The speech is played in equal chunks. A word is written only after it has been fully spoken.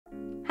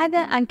Hi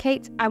there, I'm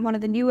Kate. I'm one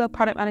of the newer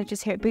product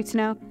managers here at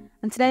Bootano,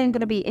 and today I'm going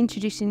to be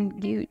introducing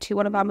you to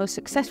one of our most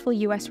successful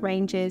US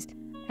ranges,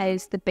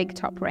 is the Big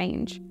Top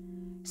range.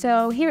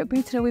 So here at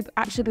Bootano, we've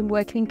actually been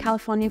working in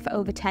California for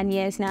over 10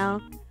 years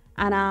now,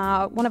 and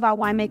one of our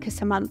winemakers,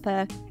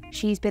 Samantha,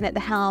 she's been at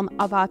the helm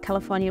of our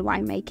California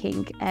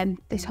winemaking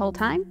this whole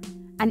time.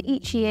 And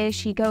each year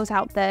she goes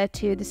out there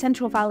to the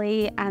Central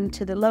Valley and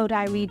to the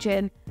Lodi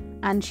region,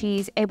 and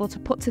she's able to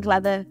put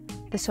together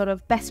the sort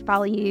of best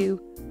value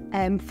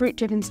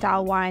fruit-driven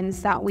style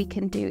wines that we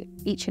can do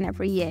each and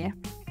every year.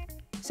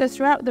 So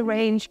throughout the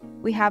range,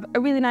 we have a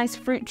really nice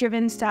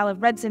fruit-driven style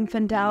of red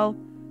Zinfandel,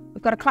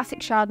 we've got a classic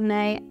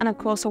Chardonnay, and of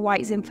course a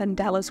white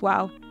Zinfandel as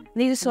well. And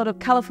these are sort of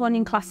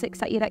Californian classics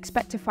that you'd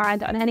expect to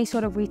find on any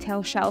sort of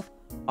retail shelf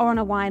or on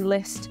a wine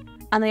list,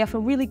 and they offer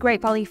really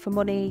great value for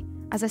money.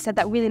 As I said,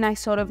 that really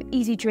nice sort of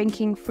easy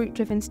drinking,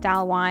 fruit-driven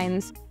style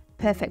wines,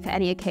 perfect for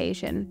any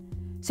occasion.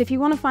 So if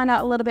you want to find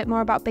out a little bit more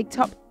about Big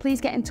Top,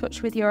 please get in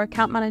touch with your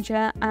account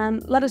manager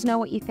and let us know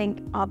what you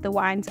think of the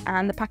wines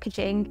and the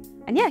packaging.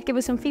 And yeah, give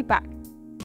us some feedback.